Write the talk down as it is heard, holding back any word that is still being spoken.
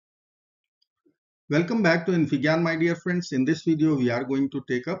Welcome back to Infigyan, my dear friends. In this video, we are going to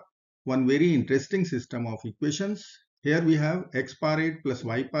take up one very interesting system of equations. Here we have x power 8 plus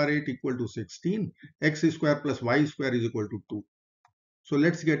y power 8 equal to 16, x square plus y square is equal to 2. So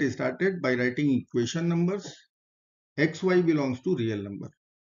let's get started by writing equation numbers. xy belongs to real number.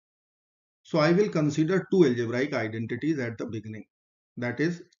 So I will consider two algebraic identities at the beginning. That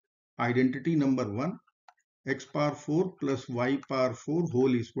is identity number 1, x power 4 plus y power 4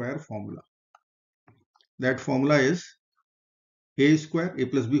 whole square formula. That formula is a square, a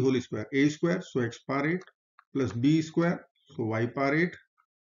plus b whole square, a square, so x power 8 plus b square, so y power 8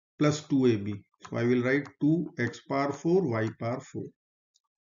 plus 2ab. So I will write 2x power 4, y power 4.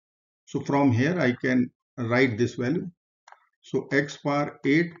 So from here I can write this value. So x power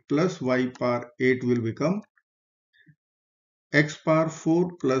 8 plus y power 8 will become x power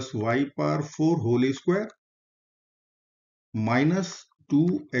 4 plus y power 4 whole square minus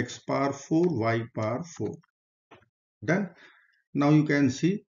 2x power 4 y power 4. Done. Now you can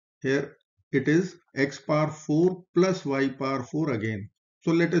see here it is x power 4 plus y power 4 again.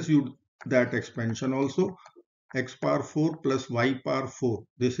 So let us use that expansion also. X power 4 plus y power 4.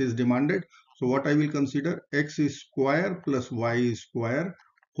 This is demanded. So what I will consider x square plus y square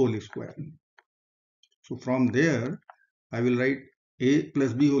whole square. So from there I will write a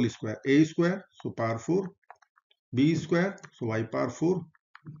plus b whole square. A square, so power 4. B square, so y power 4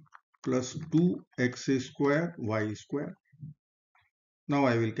 plus 2x square y square. Now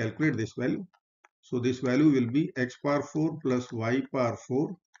I will calculate this value. So this value will be x power 4 plus y power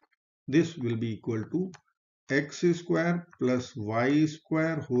 4. This will be equal to x square plus y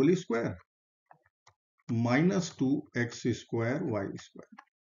square whole square minus 2x square y square.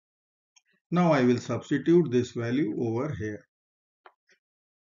 Now I will substitute this value over here.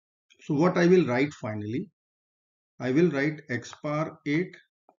 So what I will write finally? I will write x power 8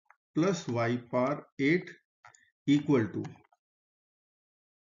 plus y power 8 equal to,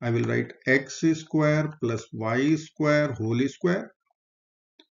 I will write x square plus y square whole square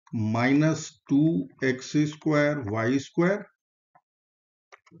minus 2x square y square.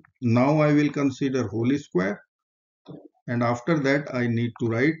 Now I will consider whole square, and after that I need to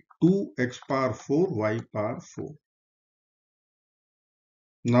write 2x power 4 y power 4.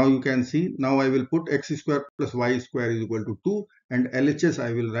 Now you can see, now I will put x square plus y square is equal to 2 and LHS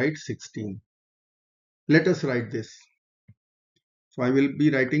I will write 16. Let us write this. So I will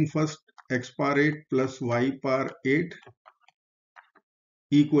be writing first x power 8 plus y power 8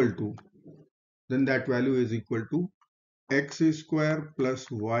 equal to, then that value is equal to x square plus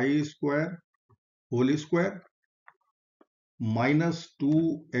y square whole square minus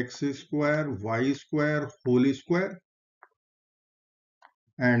 2x square y square whole square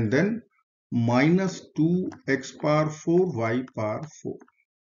and then minus 2x power 4 y power 4.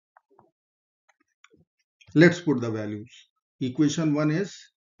 Let's put the values. Equation 1 is,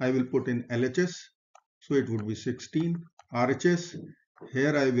 I will put in LHS, so it would be 16. RHS,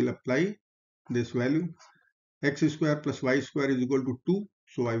 here I will apply this value. X square plus y square is equal to 2,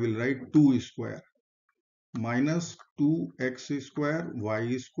 so I will write 2 square minus 2x square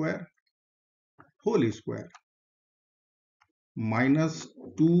y square whole square minus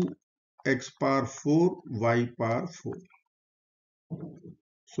 2x power 4 y power 4.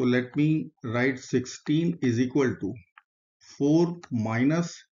 So let me write 16 is equal to 4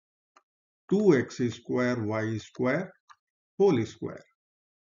 minus 2x square y square whole square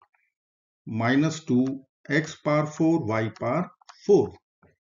minus 2x power 4 y power 4.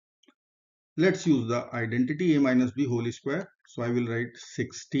 Let's use the identity a minus b whole square. So I will write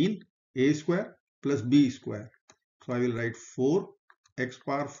 16 a square plus b square. So I will write 4 x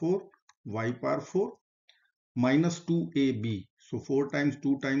power 4 y power 4 minus 2ab. So 4 times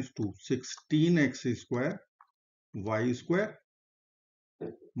 2 times 2, 16x square y square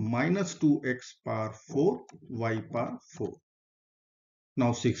minus 2x power 4 y power 4.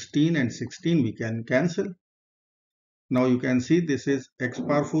 Now 16 and 16 we can cancel. Now you can see this is x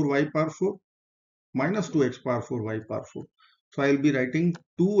power 4 y power 4 minus 2x power 4 y power 4. So I will be writing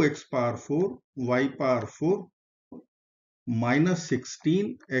 2x power 4 y power 4 minus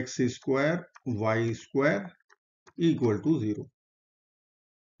 16x square y square equal to 0.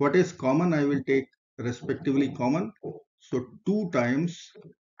 What is common? I will take respectively common. So 2 times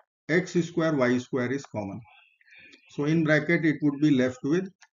x square y square is common. So in bracket it would be left with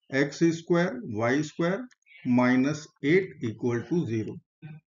x square y square minus 8 equal to 0.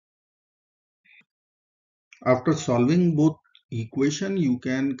 After solving both equation, you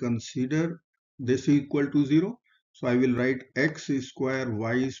can consider this equal to 0. So I will write x square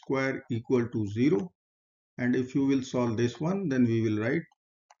y square equal to 0. And if you will solve this one, then we will write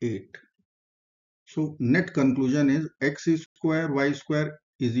 8. So net conclusion is x square y square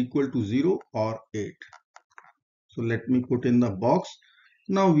is equal to 0 or 8. So let me put in the box.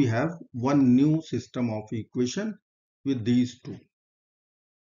 Now we have one new system of equation with these two.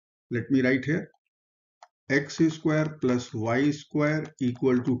 Let me write here x square plus y square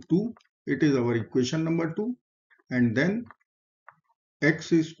equal to 2. It is our equation number 2. And then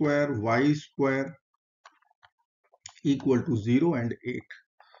x square y square equal to 0 and 8.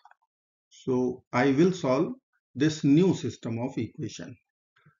 So I will solve this new system of equation.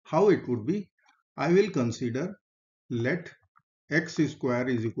 How it would be? I will consider let x square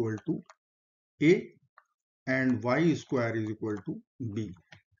is equal to a and y square is equal to b.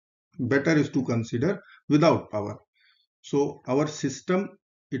 Better is to consider without power. So our system,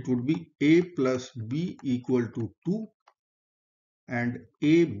 it would be a plus b equal to 2 and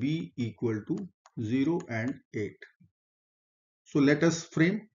ab equal to 0 and 8. So let us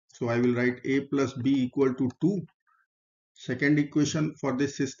frame. So I will write a plus b equal to 2. Second equation for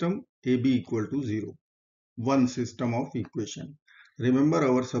this system, ab equal to 0. One system of equation. Remember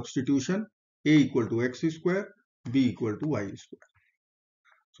our substitution, a equal to x square, b equal to y square.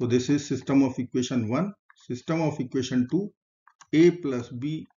 So this is system of equation 1. System of equation 2, a plus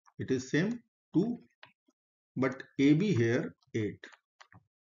b, it is same 2, but ab here 8.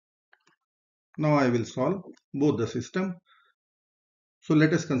 Now I will solve both the system. So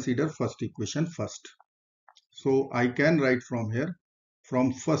let us consider first equation first. So I can write from here,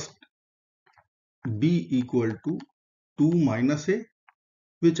 from first b equal to 2 minus a,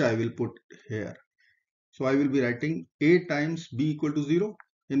 which I will put here. So I will be writing a times b equal to 0.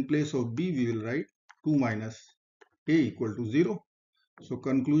 In place of b, we will write 2 minus a equal to 0. So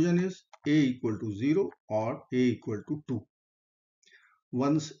conclusion is a equal to 0 or a equal to 2.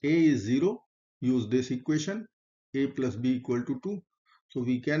 Once a is 0, use this equation, a plus b equal to 2. So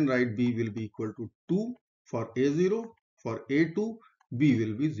we can write b will be equal to 2 for a0, for a2, b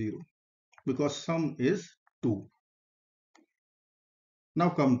will be 0 because sum is 2.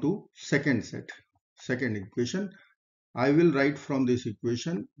 Now come to second equation. I will write from this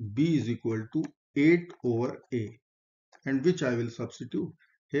equation b is equal to 8 over a, and which I will substitute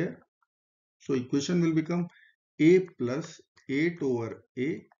here. So equation will become a plus 8 over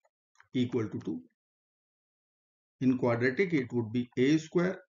a equal to 2. In quadratic, it would be a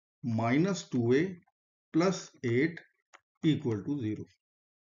square minus 2a plus 8 equal to 0.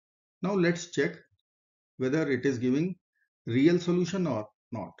 Now let's check whether it is giving real solution or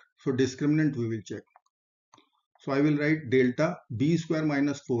not. So discriminant we will check. So I will write delta b square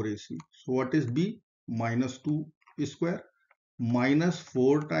minus 4ac. So what is b? Minus 2 square minus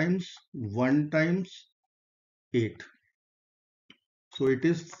 4 times 1 times 8. So it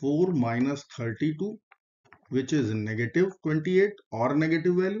is 4 minus 32, which is negative 28 or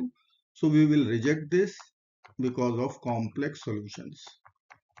negative value. So we will reject this because of complex solutions.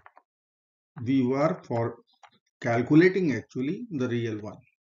 We were for calculating actually the real one.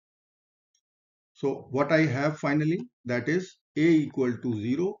 So what I have finally, that is a equal to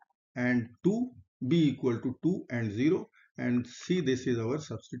 0 and 2, b equal to 2 and 0, and see, this is our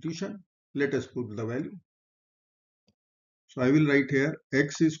substitution. Let us put the value. So I will write here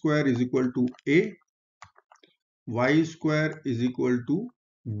x square is equal to a, y square is equal to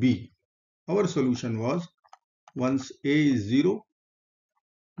b. Our solution was, once a is 0,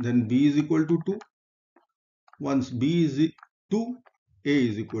 then b is equal to 2. Once b is 2, a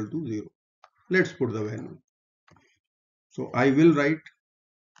is equal to 0. Let's put the value. So I will write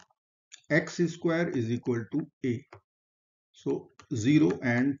x square is equal to a. So 0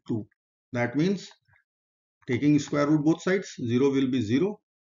 and 2. That means taking square root both sides, 0 will be 0.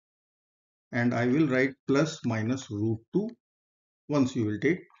 And I will write plus minus root 2. Once you will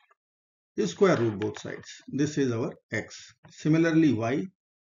take square root both sides. This is our x. Similarly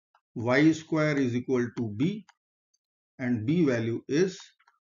y square is equal to b, and b value is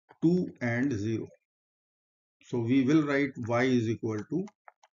 2 and 0. So we will write y is equal to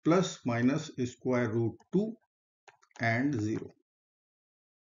plus minus square root 2 and 0.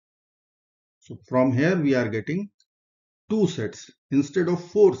 So from here we are getting 2 sets instead of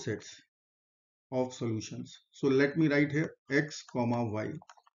 4 sets of solutions. So let me write here x comma y.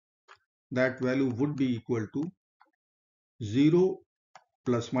 That value would be equal to 0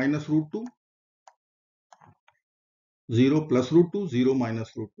 plus minus root 2, 0 plus root 2, 0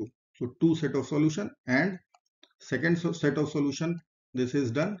 minus root 2. So 2 set of solution, and second set of solution, this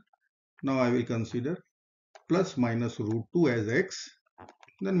is done. Now I will consider plus minus root 2 as x,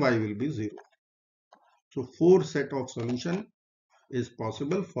 then y will be 0. So 4 set of solution is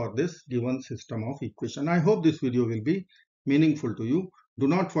possible for this given system of equation. I hope this video will be meaningful to you. Do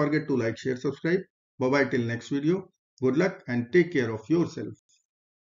not forget to like, share, subscribe. Bye bye till next video. Good luck and take care of yourself.